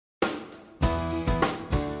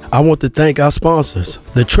I want to thank our sponsors,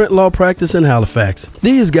 the Trent Law Practice in Halifax.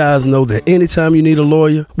 These guys know that anytime you need a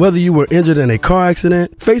lawyer, whether you were injured in a car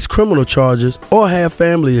accident, face criminal charges, or have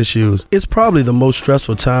family issues, it's probably the most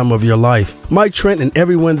stressful time of your life. Mike Trent and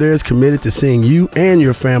everyone there is committed to seeing you and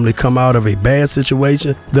your family come out of a bad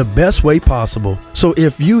situation the best way possible. So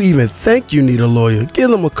if you even think you need a lawyer,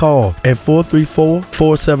 give them a call at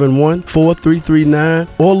 434-471-4339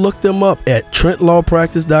 or look them up at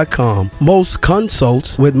TrentLawPractice.com. Most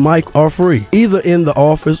consults with Mike are free, either in the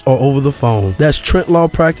office or over the phone. That's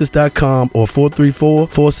TrentLawPractice.com or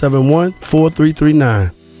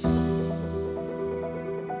 434-471-4339.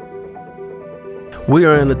 We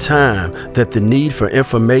are in a time that the need for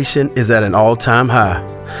information is at an all-time high.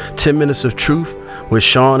 10 Minutes of Truth with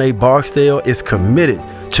Sean A. Barksdale is committed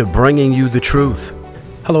to bringing you the truth.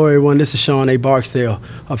 Hello, everyone. This is Sean A. Barksdale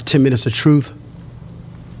of 10 Minutes of Truth.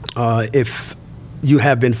 If you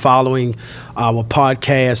have been following our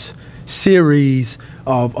podcast series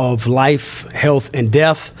of life, health, and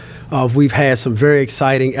death, we've had some very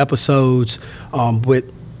exciting episodes with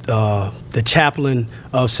the chaplain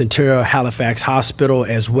of Centura Halifax Hospital,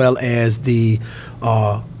 as well as the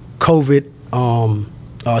COVID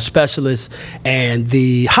specialist and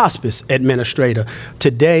the hospice administrator.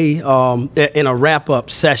 Today, in a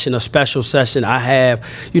wrap-up session, a special session, I have,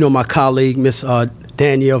 my colleague, Miss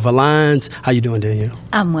Danielle Valines. How you doing, Danielle?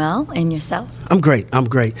 I'm well, and yourself? I'm great.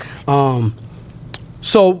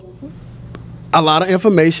 So, a lot of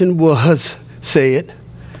information was said.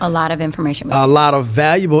 A lot of information was said. A lot of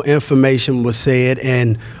valuable information was said,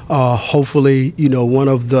 and hopefully, one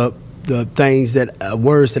of the things that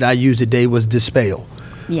words that I used today was dispel.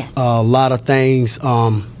 Yes. A lot of things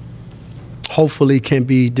hopefully can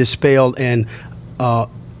be dispelled in the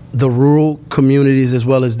rural communities as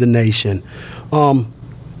well as the nation.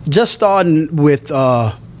 Just starting with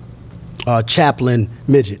Chaplain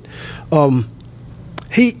Midget. One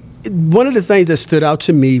of the things that stood out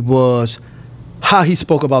to me was how he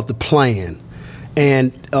spoke about the plan,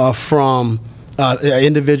 and from an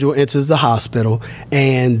individual enters the hospital,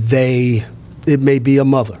 and it may be a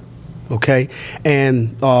mother, okay,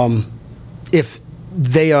 and if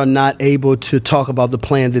they are not able to talk about the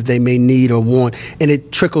plan that they may need or want, and it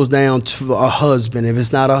trickles down to a husband. If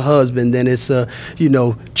it's not a husband, then it's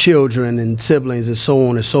children and siblings and so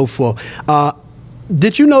on and so forth.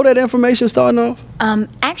 Did you know that information starting off?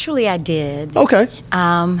 Actually, I did. Okay.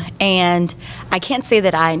 And I can't say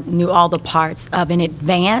that I knew all the parts of an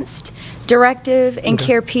advanced directive and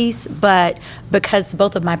care piece, but because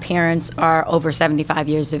both of my parents are over 75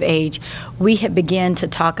 years of age, we had begun to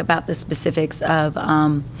talk about the specifics of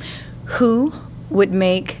who would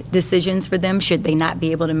make decisions for them should they not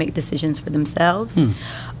be able to make decisions for themselves.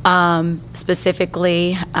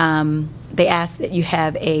 Specifically, they asked that you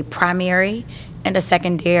have a primary and a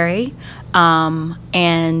secondary,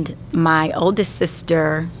 and my oldest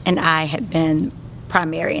sister and I had been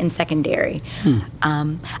primary and secondary.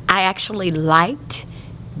 I actually liked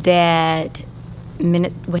that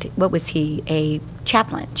what was he? A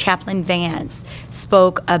chaplain. Chaplain Vance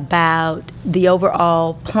spoke about the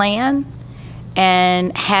overall plan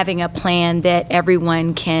and having a plan that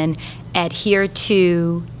everyone can adhere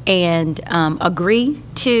to and agree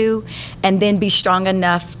to, and then be strong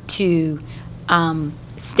enough to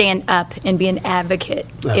stand up and be an advocate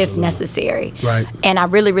if necessary. Right. And I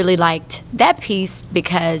really, really liked that piece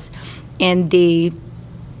because in the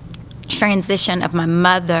transition of my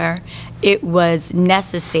mother, it was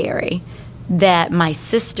necessary that my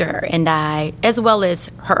sister and I, as well as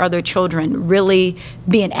her other children, really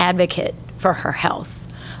be an advocate for her health.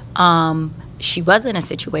 She was in a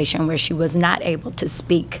situation where she was not able to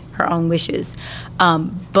speak her own wishes,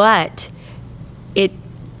 but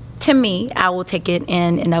to me, I will take it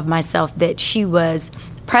in and of myself that she was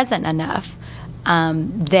present enough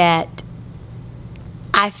that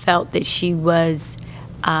I felt that she was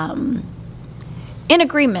in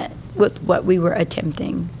agreement with what we were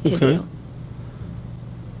attempting to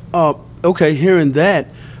do. Okay, hearing that,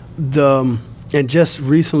 and just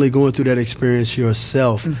recently going through that experience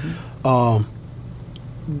yourself,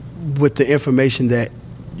 with the information that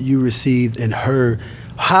you received and heard,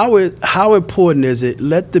 how important is it?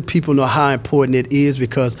 Let the people know how important it is,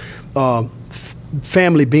 because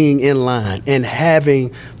family being in line and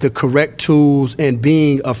having the correct tools and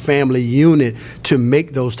being a family unit to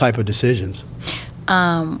make those type of decisions.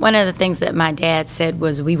 One of the things that my dad said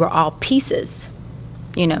was we were all pieces,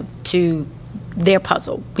 to their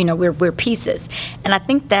puzzle. We're pieces. And I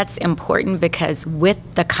think that's important because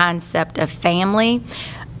with the concept of family,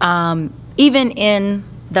 even in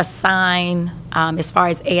the sign as far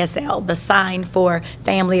as ASL, the sign for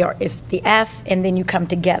family or is the F, and then you come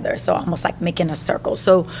together. So almost like making a circle.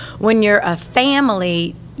 So when you're a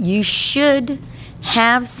family, you should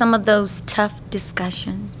have some of those tough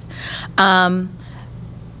discussions.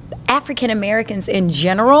 African Americans in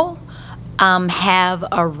general have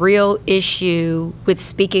a real issue with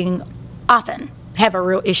speaking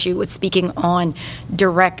on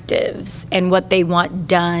directives and what they want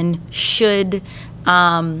done should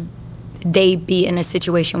they be in a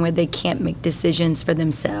situation where they can't make decisions for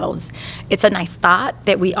themselves. It's a nice thought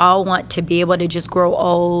that we all want to be able to just grow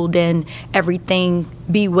old and everything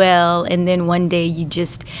be well, and then one day you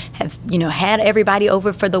just have, had everybody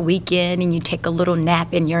over for the weekend and you take a little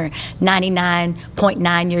nap and you're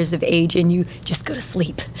 99.9 years of age and you just go to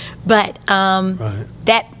sleep. But Right.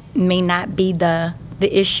 that may not be the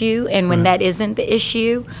issue, and when that isn't the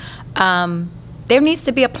issue, there needs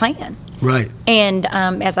to be a plan. Right. And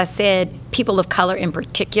as I said, people of color in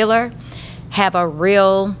particular have a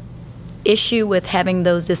real issue with having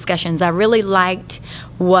those discussions. I really liked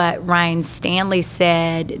what Ryan Stanley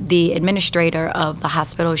said, the administrator of the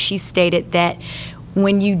hospital. She stated that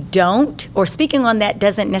when you don't, or speaking on that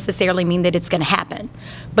doesn't necessarily mean that it's going to happen,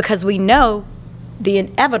 because we know the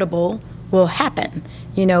inevitable will happen.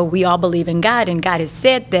 We all believe in God, and God has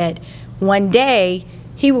said that one day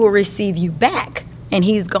He will receive you back, and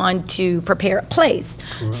He's going to prepare a place.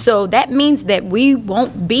 Correct. So that means that we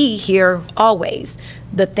won't be here always.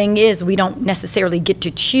 The thing is, we don't necessarily get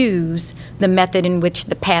to choose the method in which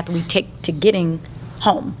the path we take to getting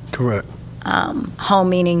home. Correct. Home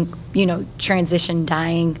meaning, transition,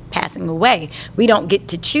 dying, passing away. We don't get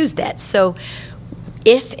to choose that. So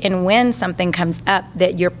if and when something comes up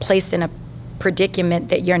that you're placed in a predicament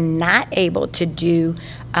that you're not able to do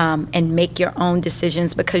and make your own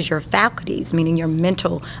decisions because your faculties, meaning your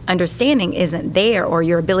mental understanding, isn't there, or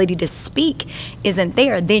your ability to speak isn't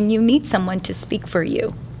there, then you need someone to speak for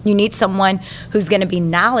you. You need someone who's going to be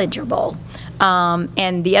knowledgeable.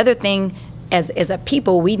 And the other thing, as a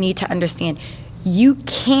people, we need to understand, you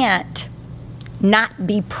can't not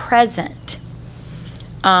be present.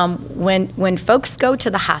 When folks go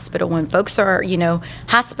to the hospital, when folks are,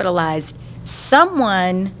 hospitalized,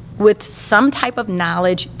 someone with some type of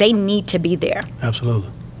knowledge, they need to be there. Absolutely.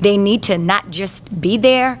 They need to not just be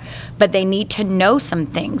there, but they need to know some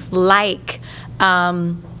things like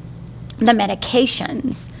the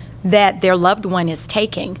medications that their loved one is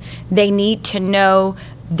taking. They need to know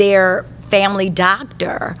their family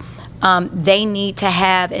doctor. They need to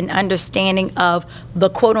have an understanding of the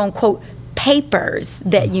quote-unquote papers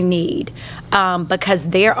that you need, because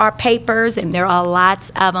there are papers and there are lots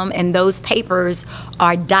of them, and those papers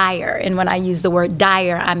are dire. And when I use the word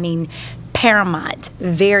dire, I mean paramount,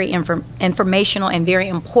 very informational and very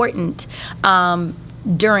important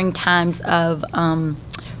during times of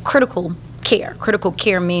critical care. Critical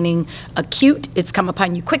care meaning acute, it's come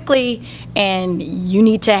upon you quickly, and you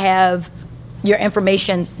need to have your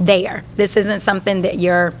information there. This isn't something that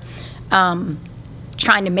you're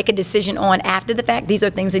trying to make a decision on after the fact. These are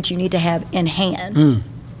things that you need to have in hand.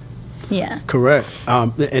 Yeah. Correct.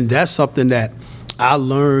 And that's something that I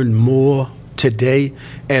learned more today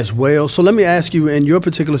as well. So let me ask you, in your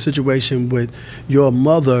particular situation with your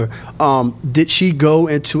mother, did she go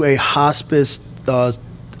into a hospice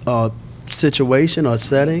situation or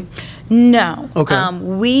setting? No. Okay.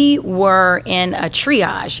 We were in a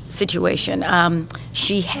triage situation.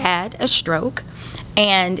 She had a stroke.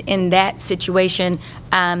 And in that situation,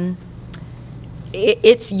 you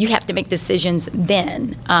have to make decisions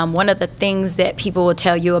then. One of the things that people will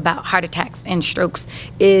tell you about heart attacks and strokes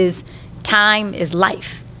is time is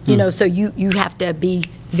life. So you have to be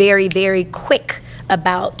very, very quick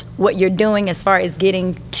about what you're doing as far as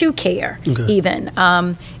getting to care. Okay. Even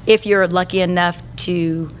if you're lucky enough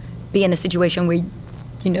to be in a situation where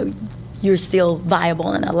you're still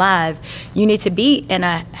viable and alive, you need to be in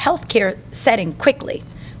a healthcare setting quickly,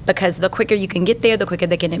 because the quicker you can get there, the quicker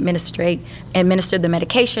they can administer the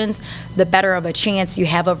medications, the better of a chance you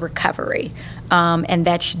have of recovery. And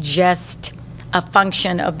that's just a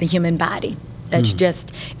function of the human body. That's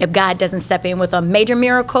just, if God doesn't step in with a major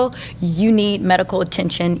miracle, you need medical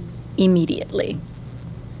attention immediately.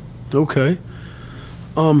 Okay.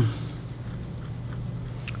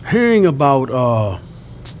 Hearing about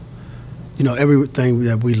everything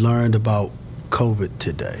that we learned about COVID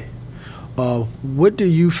today, what do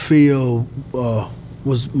you feel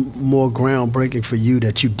was more groundbreaking for you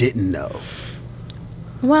that you didn't know?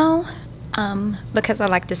 Well, because I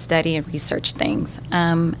like to study and research things,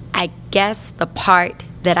 I guess the part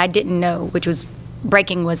that I didn't know, which was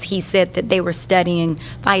breaking, was he said that they were studying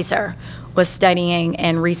Pfizer was studying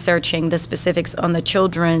and researching the specifics on the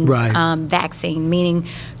children's Right. vaccine, meaning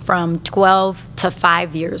from 12 to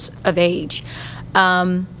 5 years of age.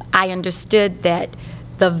 I understood that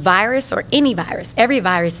the virus, or any virus, every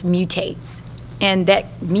virus mutates. And that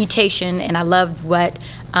mutation, and I loved what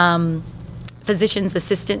physician's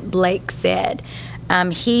assistant Blake said.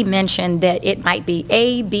 He mentioned that it might be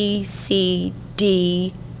A, B, C,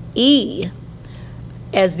 D, E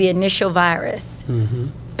as the initial virus,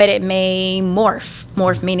 but it may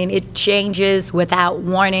morph meaning it changes without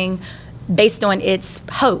warning based on its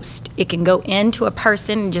host. It can go into a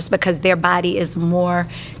person just because their body is more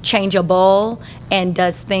changeable and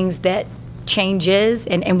does things that changes,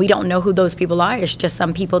 and we don't know who those people are. It's just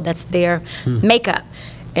some people that's their makeup.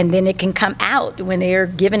 And then it can come out when they're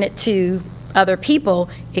giving it to other people.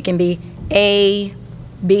 It can be A,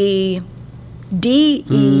 B, D,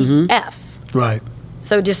 E, F. Right.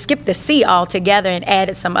 So just skip the C altogether and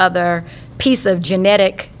added some other piece of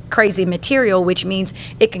genetic crazy material, which means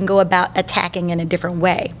it can go about attacking in a different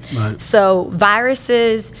way. Right. So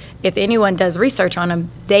viruses, if anyone does research on them,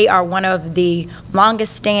 they are one of the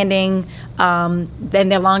longest standing, and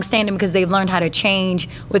they're long standing because they've learned how to change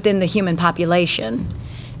within the human population.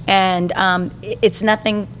 And it's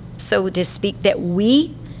nothing, so to speak, that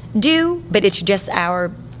we do, but it's just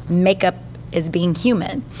our makeup as being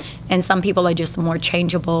human. And some people are just more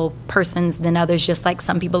changeable persons than others, just like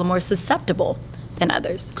some people are more susceptible than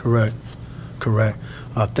others. Correct.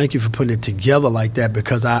 Thank you for putting it together like that,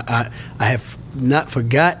 because I have not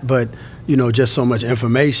forgot, but just so much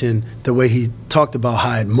information. The way he talked about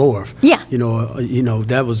how it morphed. Yeah.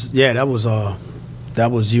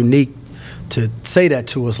 That was unique to say that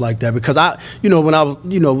to us like that, because when I was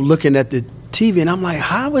looking at the TV and I'm like,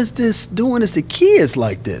 how is this doing this to kids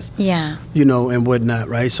like this? Yeah. And whatnot,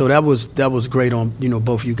 right? So that was great on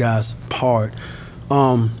both you guys' part.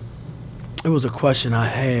 It was a question I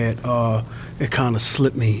had. It kind of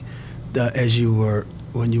slipped me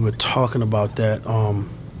when you were talking about that.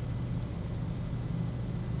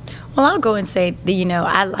 Well, I'll go and say that,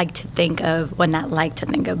 I like to think of, well, not like to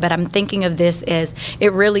think of, but I'm thinking of this as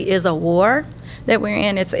it really is a war that we're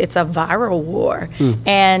in. It's a viral war.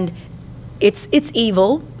 And it's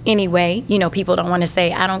evil anyway. People don't want to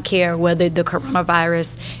say, I don't care whether the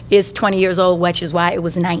coronavirus is 20 years old, which is why it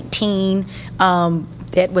was 19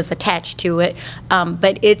 that was attached to it.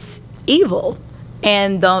 But it's evil.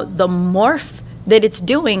 And the morph that it's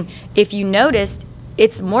doing, if you noticed,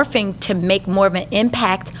 it's morphing to make more of an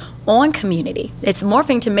impact on community. It's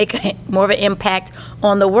morphing to make more of an impact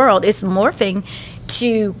on the world. It's morphing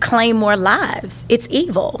to claim more lives. It's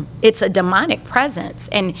evil. It's a demonic presence.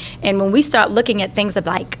 And when we start looking at things of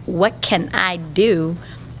like, what can I do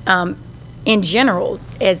in general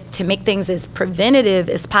as to make things as preventative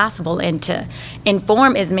as possible and to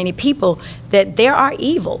inform as many people that there are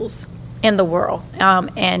evils in the world.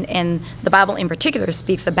 And the Bible in particular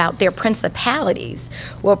speaks about their principalities.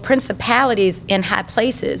 Well, principalities in high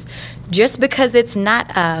places, just because it's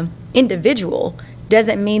not an individual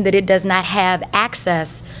doesn't mean that it does not have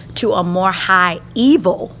access to a more high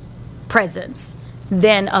evil presence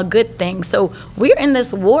than a good thing. So we're in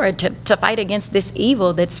this war to fight against this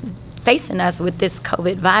evil that's facing us with this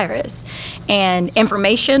COVID virus. And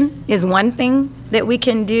information is one thing that we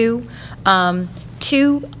can do.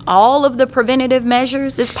 Two, all of the preventative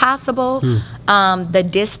measures is possible. The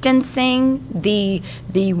distancing, the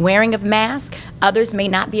wearing of masks. Others may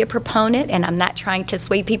not be a proponent, and I'm not trying to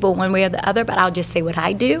sway people one way or the other, but I'll just say what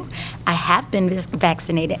I do. I have been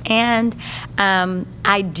vaccinated, and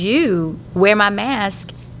I do wear my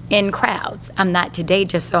mask in crowds. I'm not today,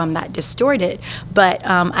 just so I'm not distorted, but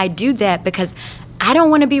I do that because I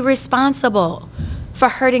don't want to be responsible for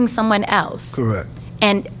hurting someone else. Correct.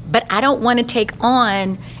 But I don't want to take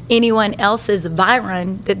on anyone else's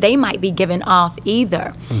viron that they might be giving off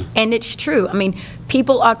either. And it's true. I mean,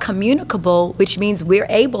 people are communicable, which means we're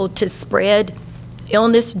able to spread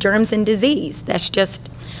illness, germs, and disease. That's just,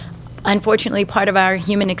 unfortunately, part of our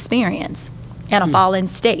human experience in a fallen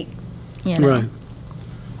state. Right.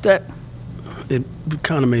 That, it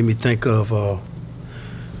kind of made me think of,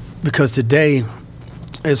 because today,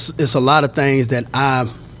 it's a lot of things that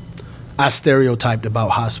I stereotyped about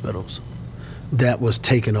hospitals that was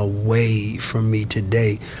taken away from me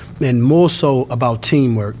today, and more so about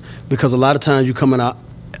teamwork, because a lot of times you come in, I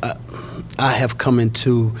have come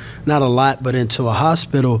into, not a lot, but into a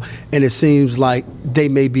hospital, and it seems like they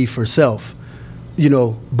may be for self,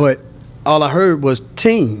 but all I heard was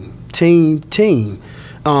team.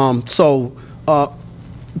 So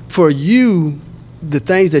for you, the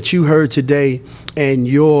things that you heard today and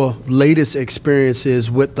your latest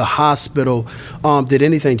experiences with the hospital, did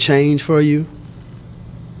anything change for you?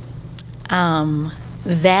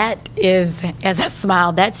 That is, as I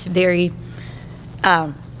smile, that's very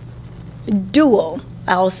dual.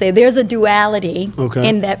 I'll say there's a duality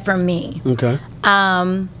in that for me. Okay.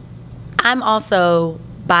 I'm also,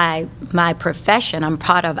 by my profession, I'm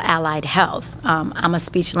part of allied health. I'm a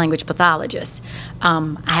speech language pathologist.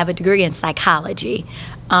 I have a degree in psychology.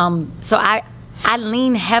 So I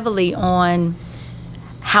lean heavily on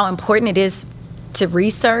how important it is to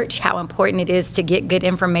research, how important it is to get good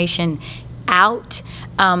information out.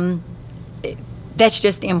 That's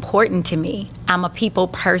just important to me. I'm a people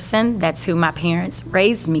person. That's who my parents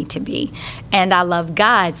raised me to be. And I love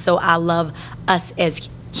God, so I love us as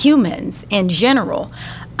humans in general.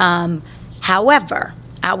 However,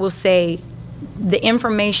 I will say the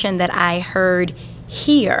information that I heard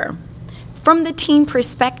here from the team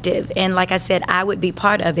perspective, and like I said, I would be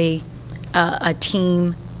part of a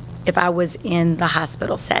team if I was in the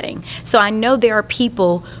hospital setting. So I know there are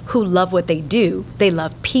people who love what they do. They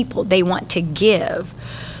love people. They want to give.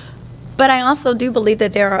 But I also do believe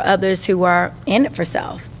that there are others who are in it for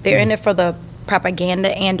self. They're in it for the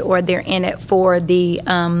propaganda, and or they're in it for the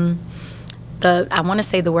I want to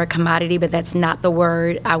say the word commodity, but that's not the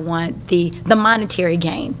word. I want the monetary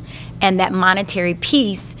gain. And that monetary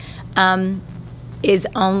piece is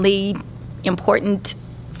only important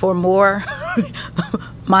for more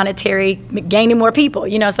monetary, gaining more people,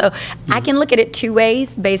 so I can look at it two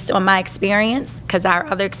ways based on my experience, because our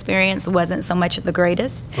other experience wasn't so much the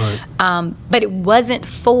greatest. Right. But it wasn't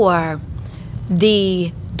for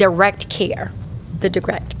the direct care. The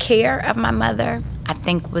direct care of my mother, I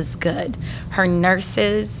think, was good. Her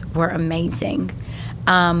nurses were amazing.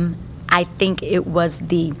 I think it was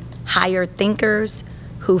the higher thinkers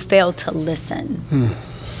who failed to listen.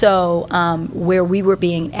 So where we were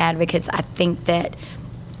being advocates, I think that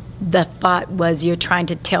the thought was, you're trying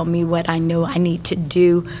to tell me what I know I need to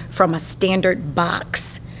do from a standard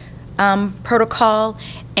box protocol,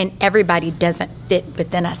 and everybody doesn't fit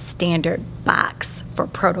within a standard box for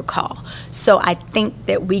protocol. So I think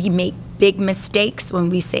that we make big mistakes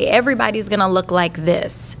when we say everybody's going to look like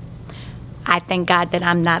this. I thank God that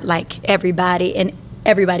I'm not like everybody, and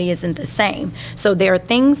everybody isn't the same. So there are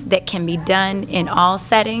things that can be done in all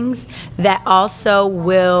settings that also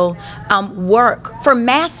will work for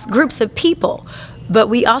mass groups of people. But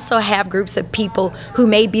we also have groups of people who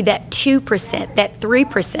may be that 2%, that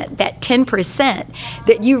 3%, that 10%,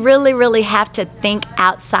 that you really, really have to think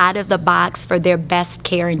outside of the box for their best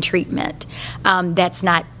care and treatment. That's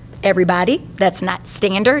not everybody, that's not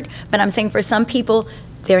standard, but I'm saying for some people,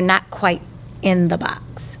 they're not quite in the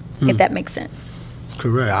box, if that makes sense.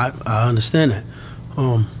 Correct. I understand that.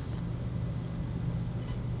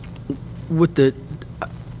 With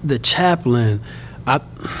the chaplain,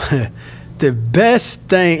 the best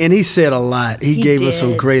thing, and he said a lot. He gave us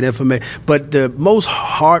some great information. But the most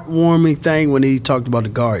heartwarming thing when he talked about the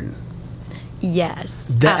garden.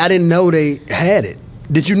 Yes. I didn't know they had it.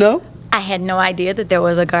 Did you know? I had no idea that there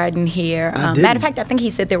was a garden here. Matter of fact, I think he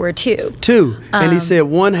said there were two. And he said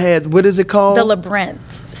one had, what is it called? The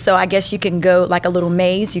labyrinth. So I guess you can go like a little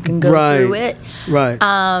maze. You can go through it. Right.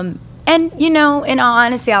 And, in all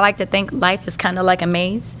honesty, I like to think life is kind of like a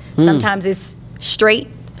maze. Sometimes it's straight.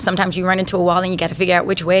 Sometimes you run into a wall and you got to figure out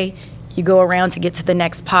which way you go around to get to the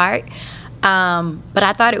next part. But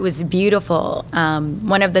I thought it was beautiful.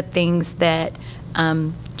 One of the things that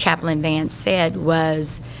Chaplain Vance said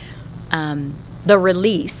was the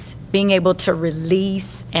release, being able to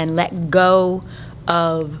release and let go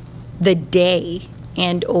of the day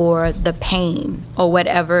and or the pain or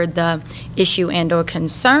whatever the issue and or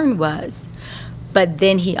concern was. But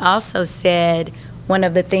then he also said one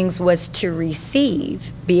of the things was to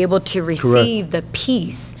receive, be able to receive the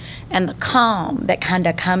peace and the calm that kind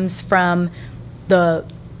of comes from the,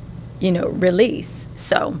 release.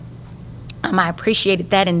 So I appreciated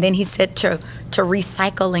that. And then he said to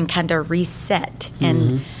recycle and kind of reset.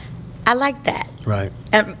 And I like that. Right.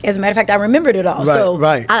 As a matter of fact, I remembered it all. Right, so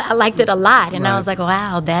right. I liked it a lot. And I was like,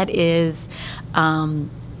 wow, that is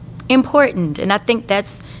important. And I think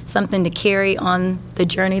that's something to carry on the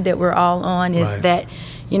journey that we're all on, is that,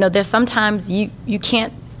 there's sometimes you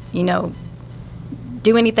can't,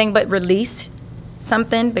 do anything but release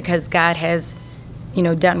something, because God has,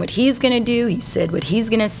 done what he's going to do. He said what he's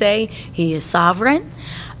going to say. He is sovereign.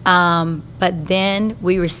 But then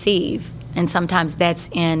we receive. And sometimes that's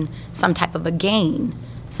in some type of a gain.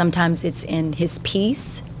 Sometimes it's in his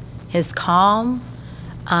peace, his calm,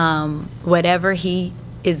 whatever he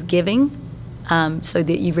is giving so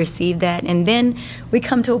that you receive that. And then we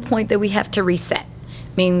come to a point that we have to reset.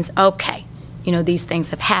 Means, okay, these things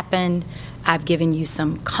have happened. I've given you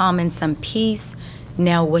some calm and some peace.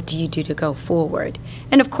 Now what do you do to go forward?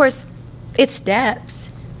 And of course, it's steps,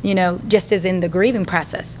 just as in the grieving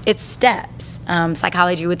process. It's steps.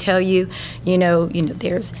 Psychology would tell you,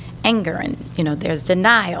 there's anger and, there's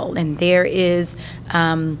denial and there is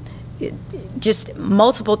just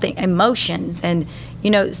multiple emotions. And,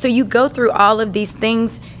 so you go through all of these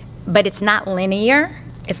things, but it's not linear.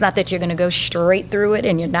 It's not that you're going to go straight through it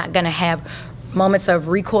and you're not going to have moments of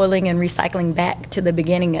recoiling and recycling back to the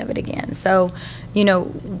beginning of it again. So,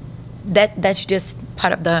 that's just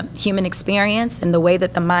part of the human experience and the way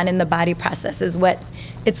that the mind and the body processes what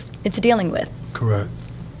it's dealing with. Correct.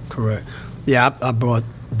 Yeah, I brought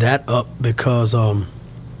that up because,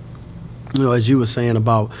 as you were saying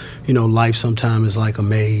about, life sometimes is like a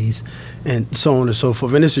maze and so on and so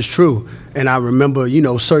forth. And this is true. And I remember,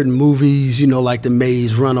 certain movies, like The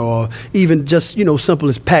Maze Runner or even just, simple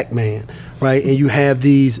as Pac-Man, right? And you have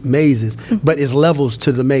these mazes, but it's levels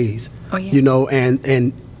to the maze,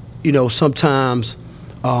 and sometimes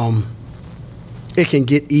it can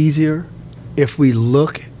get easier if we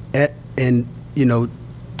look at and,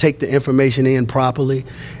 take the information in properly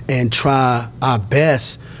and try our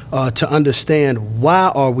best to understand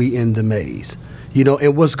why are we in the maze,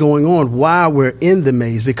 and what's going on, why we're in the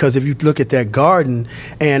maze. Because if you look at that garden,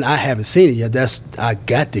 and I haven't seen it yet, I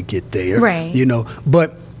got to get there, right?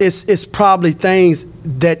 But it's probably things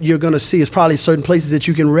that you're going to see. It's probably certain places that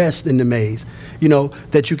you can rest in the maze,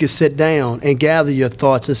 that you can sit down and gather your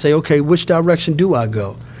thoughts and say, okay, which direction do I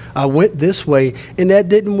go? I went this way, and that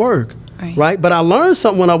didn't work, right? But I learned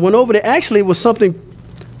something when I went over there. Actually, it was something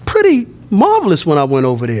pretty marvelous when I went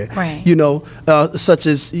over there, right. Such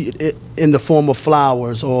as in the form of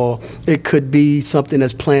flowers, or it could be something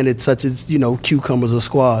that's planted, such as, cucumbers or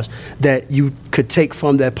squash, that you could take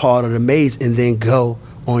from that part of the maze and then go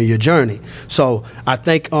on your journey. So I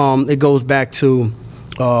think it goes back to,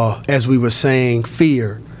 as we were saying,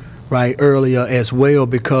 fear, right, earlier as well,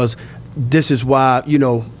 because this is why,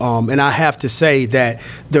 and I have to say that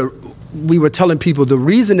we were telling people the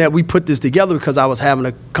reason that we put this together, because I was having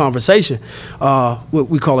a conversation,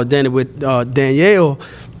 we call it Danny with Danielle,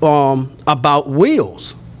 about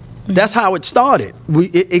wills. That's how it started.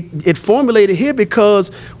 It formulated here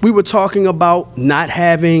because we were talking about not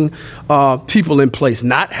having people in place,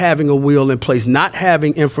 not having a will in place, not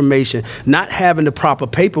having information, not having the proper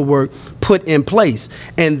paperwork put in place.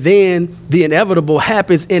 And then the inevitable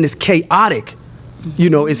happens, and it's chaotic.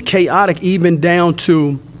 It's chaotic even down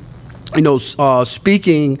to,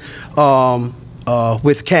 speaking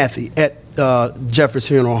with Kathy at Jeffers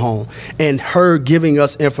Funeral Home, and her giving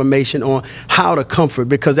us information on how to comfort,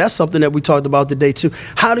 because that's something that we talked about today too.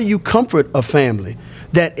 How do you comfort a family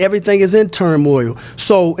that everything is in turmoil?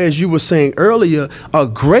 So as you were saying earlier, a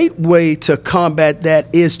great way to combat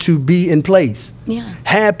that is to be in place. Yeah.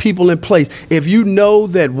 Have people in place. If you know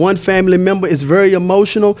that one family member is very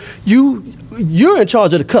emotional, you're in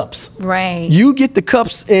charge of the cups. Right. You get the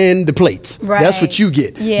cups and the plates. Right. That's what you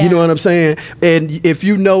get. Yeah. You know what I'm saying? And if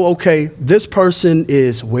you know, okay, this person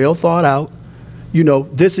is well thought out,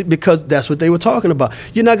 this is because that's what they were talking about.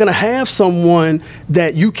 You're not going to have someone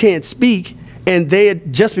that you can't speak, and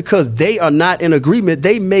just because they are not in agreement,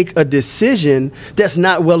 they make a decision that's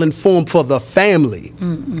not well informed for the family,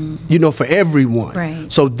 for everyone.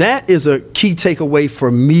 Right. So that is a key takeaway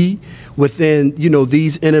for me within,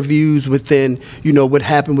 these interviews, within, what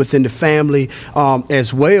happened within the family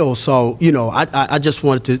as well. So, I just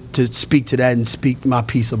wanted to speak to that and speak my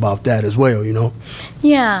piece about that as well,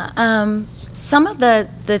 Yeah. Some of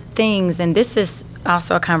the things, and this is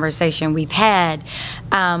also a conversation we've had,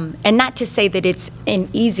 and not to say that it's an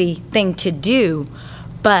easy thing to do,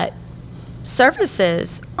 but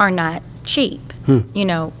services are not cheap.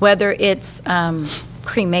 Whether it's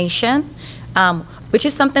cremation, which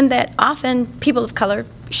is something that often people of color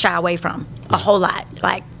shy away from a whole lot.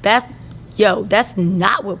 Like, that's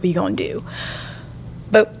not what we gonna do.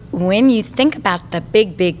 But when you think about the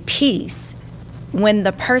big piece, when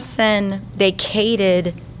the person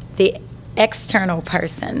vacated the external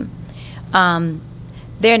person,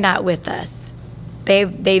 they're not with us.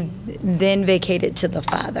 They've then vacated to the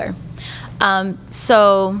Father.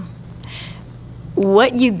 So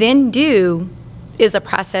what you then do is a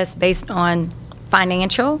process based on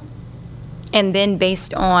financial, and then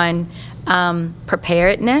based on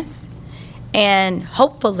preparedness, and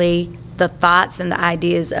hopefully the thoughts and the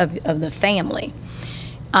ideas of the family.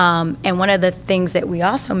 And one of the things that we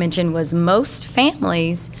also mentioned was most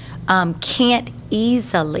families can't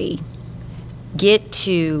easily get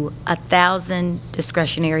to $1,000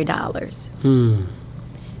 discretionary dollars. And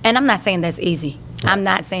I'm not saying that's easy. Right. I'm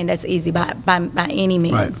not saying that's easy by any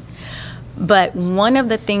means. Right. But one of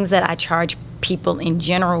the things that I charge people in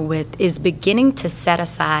general with is beginning to set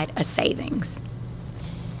aside a savings.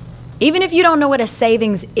 Even if you don't know what a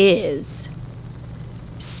savings is,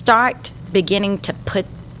 start beginning to put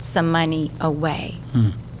some money away.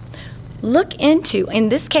 Look into, in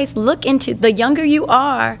this case, the younger you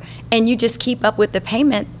are and you just keep up with the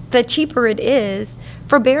payment, the cheaper it is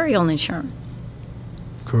for burial insurance.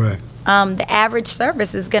 Correct. The average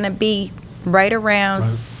service is going to be right around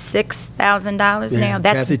 $6,000 now.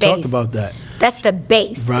 That's Kathy base. Talked about that. That's the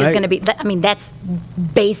base. Right. Is going to be. That's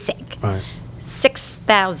basic. Right.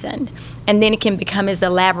 $6,000, and then it can become as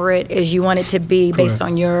elaborate as you want it to be based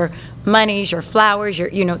on your monies, your flowers,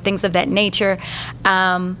 your things of that nature.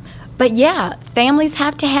 But yeah, families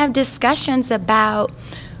have to have discussions about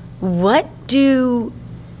what do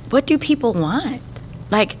people want?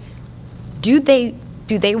 Like, do they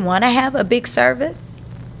want to have a big service,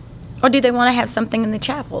 or do they want to have something in the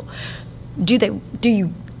chapel? Do they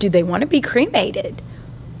want to be cremated,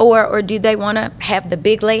 or do they want to have the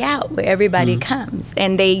big layout where everybody comes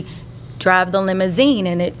and they drive the limousine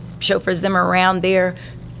and it chauffeurs them around their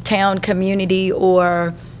town, community,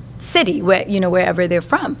 or city, wherever they're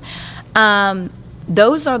from?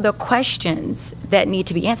 Those are the questions that need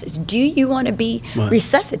to be answered. Do you want to be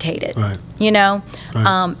resuscitated? Right.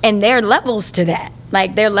 And there are levels to that.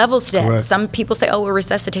 Correct. Some people say, oh, well,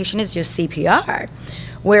 resuscitation is just CPR.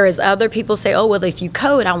 Whereas other people say, oh, well, if you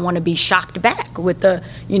code, I want to be shocked back with the,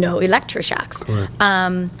 electroshocks. Correct.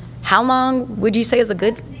 How long would you say is a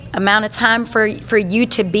good amount of time for you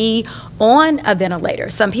to be on a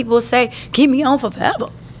ventilator? Some people say, keep me on for forever.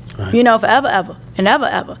 Right. Forever, ever, and ever,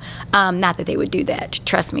 ever. Not that they would do that.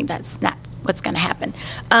 Trust me, that's not what's going to happen.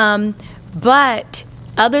 But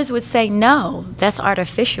others would say, no, that's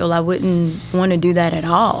artificial. I wouldn't want to do that at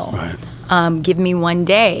all. Right. Give me one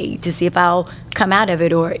day to see if I'll come out of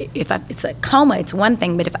it, or if it's a coma, it's one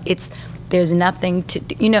thing, but if there's nothing to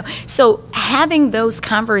do, So having those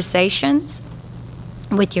conversations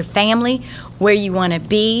with your family, where you want to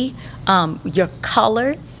be, your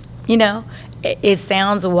colors, it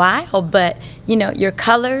sounds wild, but, your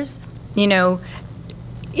colors,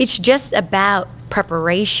 it's just about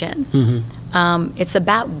preparation. Mm-hmm. It's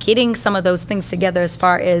about getting some of those things together as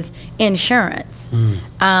far as insurance.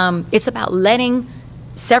 It's about letting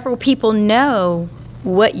several people know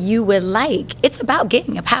what you would like. It's about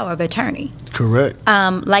getting a power of attorney. Correct.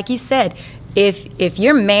 Like you said, if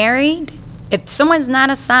you're married, if someone's not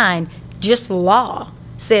assigned, just law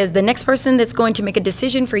says the next person that's going to make a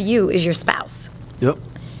decision for you is your spouse. Yep.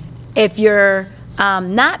 If you're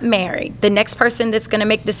not married, the next person that's going to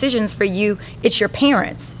make decisions for you, it's your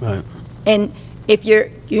parents. Right. And if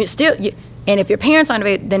and if your parents aren't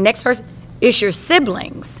available, the next person is your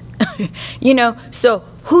siblings. So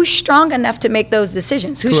who's strong enough to make those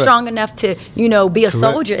decisions? Who's strong enough to, be a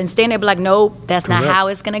soldier and stand there and be like, no, that's not how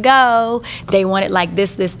it's going to go. They want it like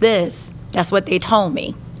this, this, this. That's what they told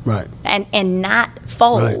me. Right. And not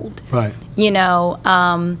fold. Right.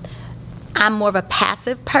 I'm more of a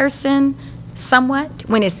passive person somewhat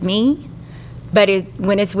when it's me, but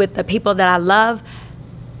when it's with the people that I love,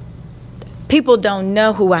 people don't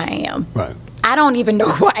know who I am. Right. I don't even know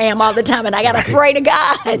who I am all the time, and I got to pray to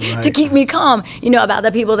God to keep me calm, about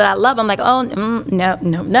the people that I love. I'm like, oh,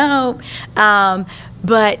 no.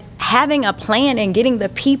 But having a plan and getting the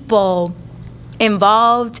people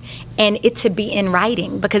involved and it to be in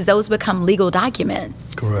writing, because those become legal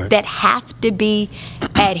documents. Correct. That have to be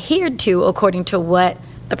adhered to according to what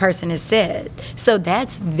the person has said. So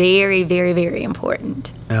that's very, very, very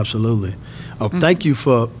important. Absolutely. Thank you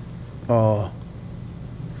for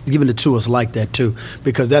giving it to us like that too,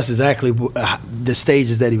 because that's exactly the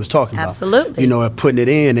stages that he was talking about. Absolutely. Putting it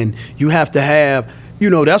in, and you have to have,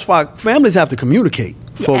 that's why families have to communicate.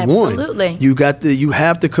 For one, you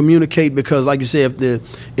have to communicate, because like you said,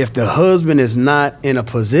 if the husband is not in a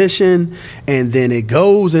position, and then it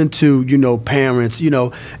goes into parents,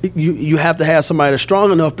 you have to have somebody that's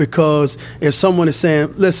strong enough, because if someone is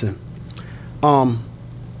saying, listen,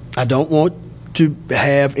 I don't want to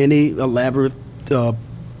have any elaborate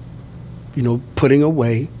putting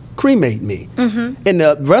away, cremate me, and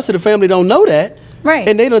the rest of the family don't know that, right?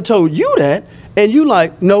 And they done told you that, and you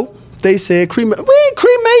like, nope. They said cremate. We ain't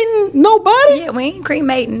cremating nobody. Yeah, we ain't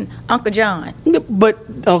cremating Uncle John. But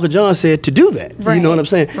Uncle John said to do that. Right. You know what I'm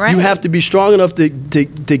saying? Right. You have to be strong enough to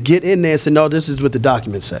get in there and say, no, this is what the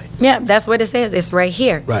documents say. Yeah, that's what it says. It's right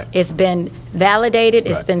here. Right. It's been validated.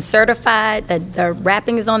 It's been certified. The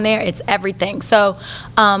wrapping is on there. It's everything. So,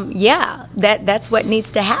 that's what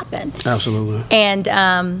needs to happen. Absolutely. And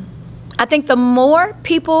I think the more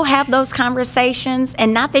people have those conversations,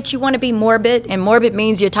 and not that you want to be morbid, and morbid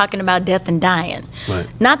means you're talking about death and dying. Right.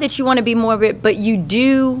 Not that you want to be morbid, but you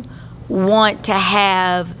do want to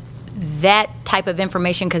have that type of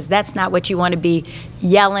information, because that's not what you want to be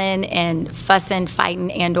yelling and fussing,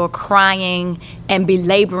 fighting, and or crying and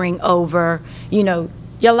belaboring over,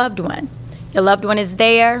 your loved one. Your loved one is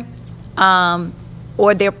there,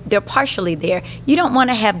 or they're partially there. You don't want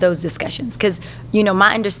to have those discussions, because,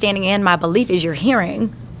 my understanding and my belief is your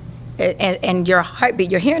hearing and your heartbeat,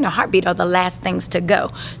 your hearing and heartbeat are the last things to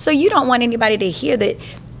go. So you don't want anybody to hear that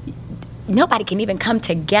nobody can even come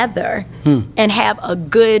together and have a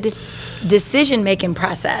good decision-making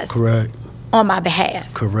process. Correct. On my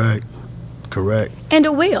behalf. Correct. And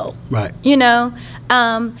a will. Right.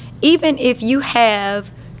 Even if you have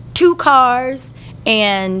 2 cars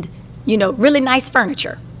and, really nice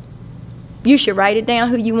furniture, you should write it down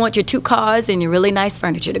who you want your 2 cars and your really nice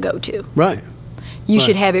furniture to go to. Right. You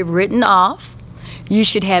should have it written off. You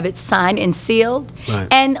should have it signed and sealed. Right.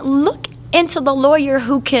 And look into the lawyer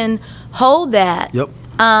who can hold that. Yep.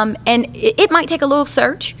 And it might take a little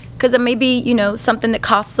search, because it may be, something that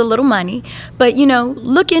costs a little money. But,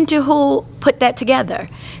 look into who put that together.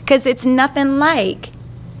 Because it's nothing like,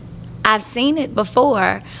 I've seen it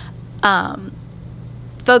before,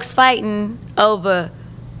 folks fighting over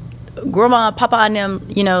grandma, papa, and them,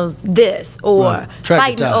 this, or Right.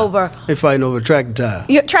 fighting over. They fighting over tractor tie.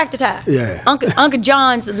 Your tractor tie. Yeah. Uncle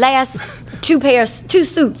John's last 2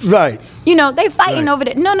 suits. Right. They fighting Right. over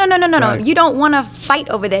that. No. Right. You don't want to fight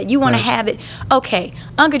over that. You want to Right. have it. Okay,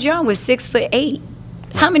 Uncle John was 6'8".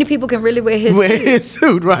 How many people can really wear his Wear suit? his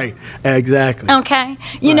suit, right. Exactly. Okay.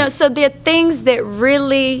 You know, Right. so there are things that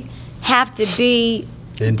really have to be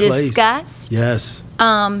In place. discussed. Yes.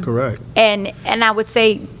 Correct. And I would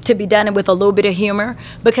say to be done with a little bit of humor,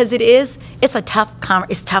 because it's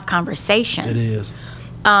tough conversations. It is.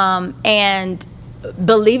 And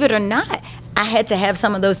believe it or not, I had to have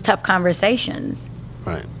some of those tough conversations.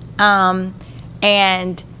 Right.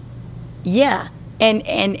 And yeah,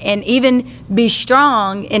 and even be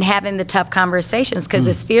strong in having the tough conversations, because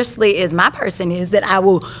as fiercely as my person is that I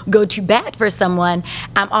will go to bat for someone,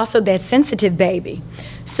 I'm also that sensitive baby.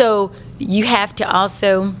 So you have to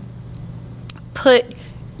also put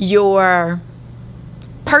your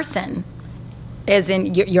person, as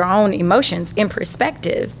in your own emotions, in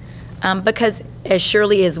perspective, because as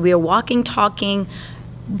surely as we're walking, talking,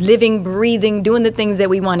 living, breathing, doing the things that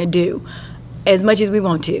we want to do, as much as we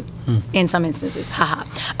want to, in some instances,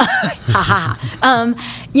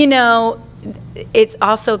 it's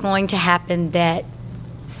also going to happen that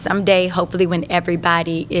someday, hopefully when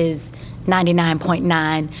everybody is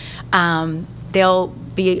 99.9, there'll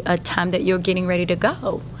be a time that you're getting ready to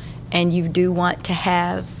go, and you do want to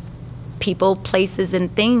have people, places,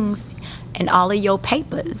 and things, and all of your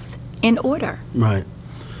papers in order. Right.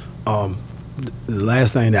 The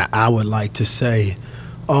last thing that I would like to say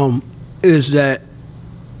is that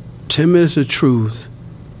 10 Minutes of Truth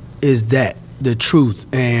is that, the truth.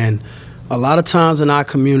 And a lot of times in our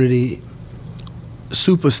community,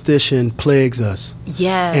 superstition plagues us.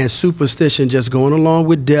 Yes. And superstition, just going along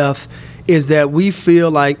with death, is that we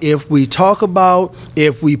feel like if we talk about,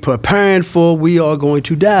 if we preparing for, we are going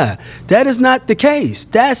to die. That is not the case.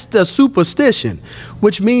 That's the superstition,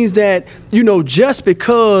 which means that, just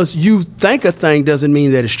because you think a thing doesn't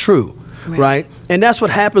mean that it's true. Right? And that's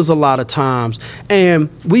what happens a lot of times. And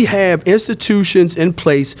we have institutions in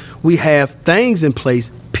place, we have things in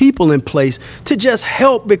place, people in place to just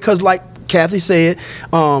help, because like Kathy said,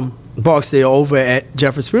 Barksdale over at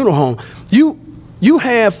Jeffers Funeral Home, you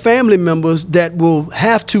have family members that will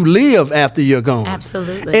have to live after you're gone.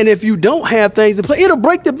 Absolutely. And if you don't have things in place, it'll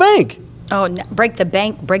break the bank. Oh, no, break the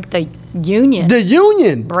bank, break the union. The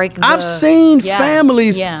union. I've seen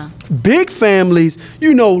families, big families,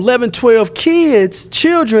 11, 12 kids,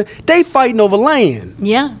 children, they fighting over land.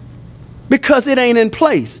 Yeah. Because it ain't in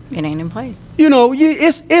place. It ain't in place.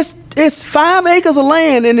 It's 5 acres of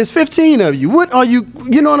land and it's 15 of you. What are you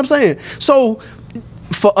know what I'm saying? So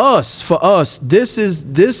for us, this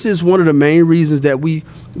is one of the main reasons that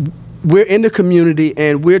we're in the community,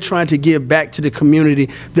 and we're trying to give back to the community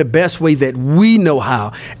the best way that we know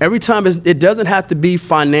how. Every time it doesn't have to be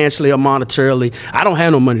financially or monetarily. I don't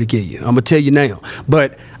have no money to give you. I'm going to tell you now.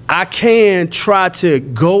 But I can try to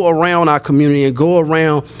go around our community and go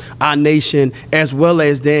around our nation, as well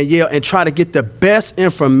as Danielle, and try to get the best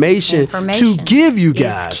information to give you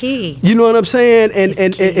guys. Is key. You know what I'm saying?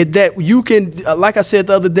 And that you can, like I said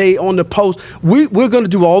the other day on the post, we're going to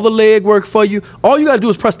do all the legwork for you. All you got to do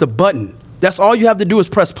is press the button. That's all you have to do is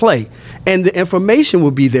press play, and the information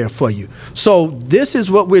will be there for you. So this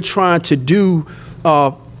is what we're trying to do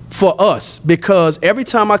for us, because every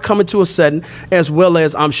time I come into a setting, as well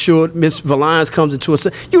as I'm sure Ms. Valines comes into a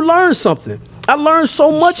setting, you learn something. I learned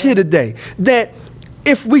so much here today that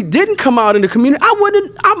if we didn't come out in the community,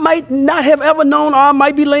 I might not have ever known, or I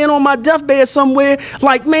might be laying on my deathbed somewhere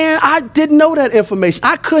like, man, I didn't know that information.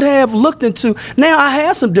 I could have looked into. Now I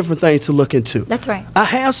have some different things to look into. That's right. I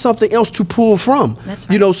have something else to pull from. That's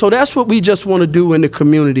right. So that's what we just want to do in the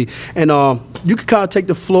community. And you can kind of take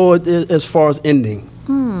the floor as far as ending.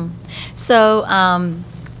 So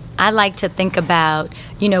I like to think about,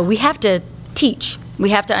 we have to teach. We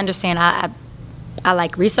have to understand. I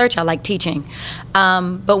like research, I like teaching.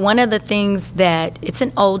 But one of the things that, it's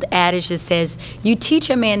an old adage that says, you teach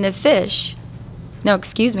a man to fish. No,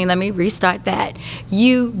 excuse me, let me restart that.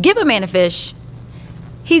 You give a man a fish,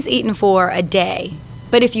 he's eaten for a day.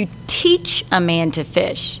 But if you teach a man to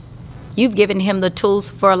fish, you've given him the tools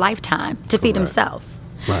for a lifetime to feed himself.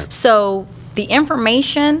 Right. So the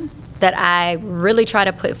information that I really try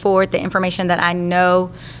to put forward, the information that I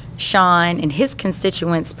know Sean and his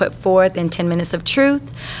constituents put forth in 10 Minutes of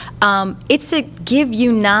Truth, it's to give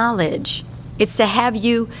you knowledge. It's to have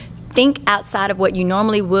you think outside of what you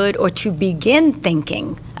normally would, or to begin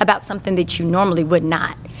thinking about something that you normally would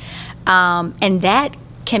not. And that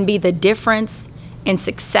can be the difference in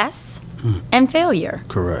success and failure.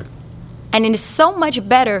 Correct. And it is so much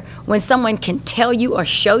better when someone can tell you or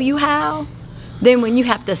show you how than when you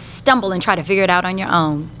have to stumble and try to figure it out on your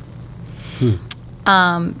own.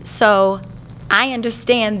 So I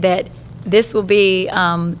understand that this will be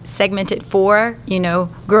segmented for,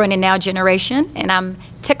 growing in now generation, and I'm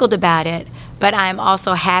tickled about it. But I'm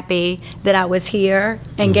also happy that I was here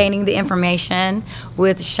and gaining the information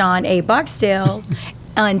with Sean A. Barksdale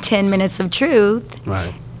on 10 Minutes of Truth.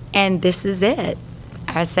 Right. And this is it,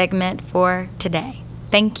 our segment for today.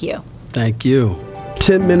 Thank you. Thank you.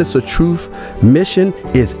 10 Minutes of Truth mission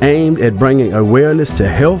is aimed at bringing awareness to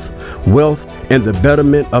health, wealth, and the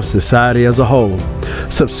betterment of society as a whole.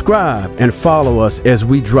 Subscribe and follow us as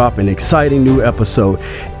we drop an exciting new episode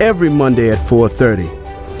every Monday at 4:30,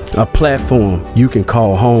 a platform you can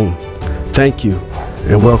call home. Thank you,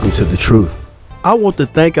 and welcome to The Truth. I want to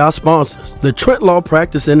thank our sponsors, the Trent Law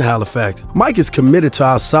Practice in Halifax. Mike is committed to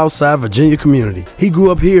our Southside Virginia community. He grew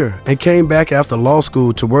up here and came back after law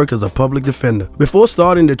school to work as a public defender before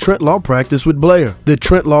starting the Trent Law Practice with Blair. The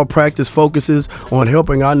Trent Law Practice focuses on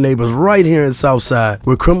helping our neighbors right here in Southside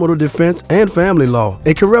with criminal defense and family law.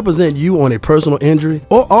 It can represent you on a personal injury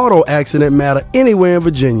or auto accident matter anywhere in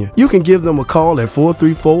Virginia. You can give them a call at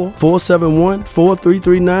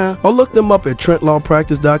 434-471-4339 or look them up at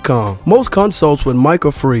TrentLawPractice.com. Most consults with Mike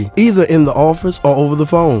are free, either in the office or over the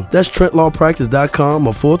phone. That's TrentLawPractice.com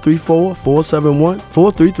or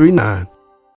 434-471-4339.